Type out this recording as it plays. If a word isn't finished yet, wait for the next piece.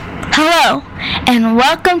Hello, and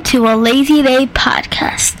welcome to a Lazy Day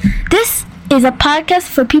podcast. This is a podcast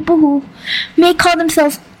for people who may call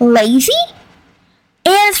themselves lazy,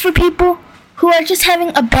 and it's for people who are just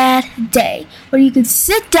having a bad day, where you can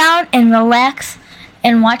sit down and relax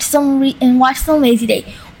and watch some Lazy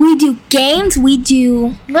Day. We do games, we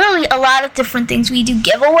do literally a lot of different things. We do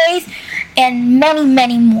giveaways and many,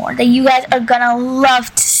 many more that you guys are gonna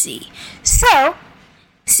love to see. So,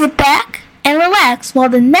 sit back and relax while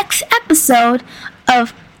the next episode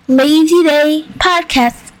of Lazy Day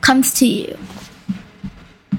podcast comes to you.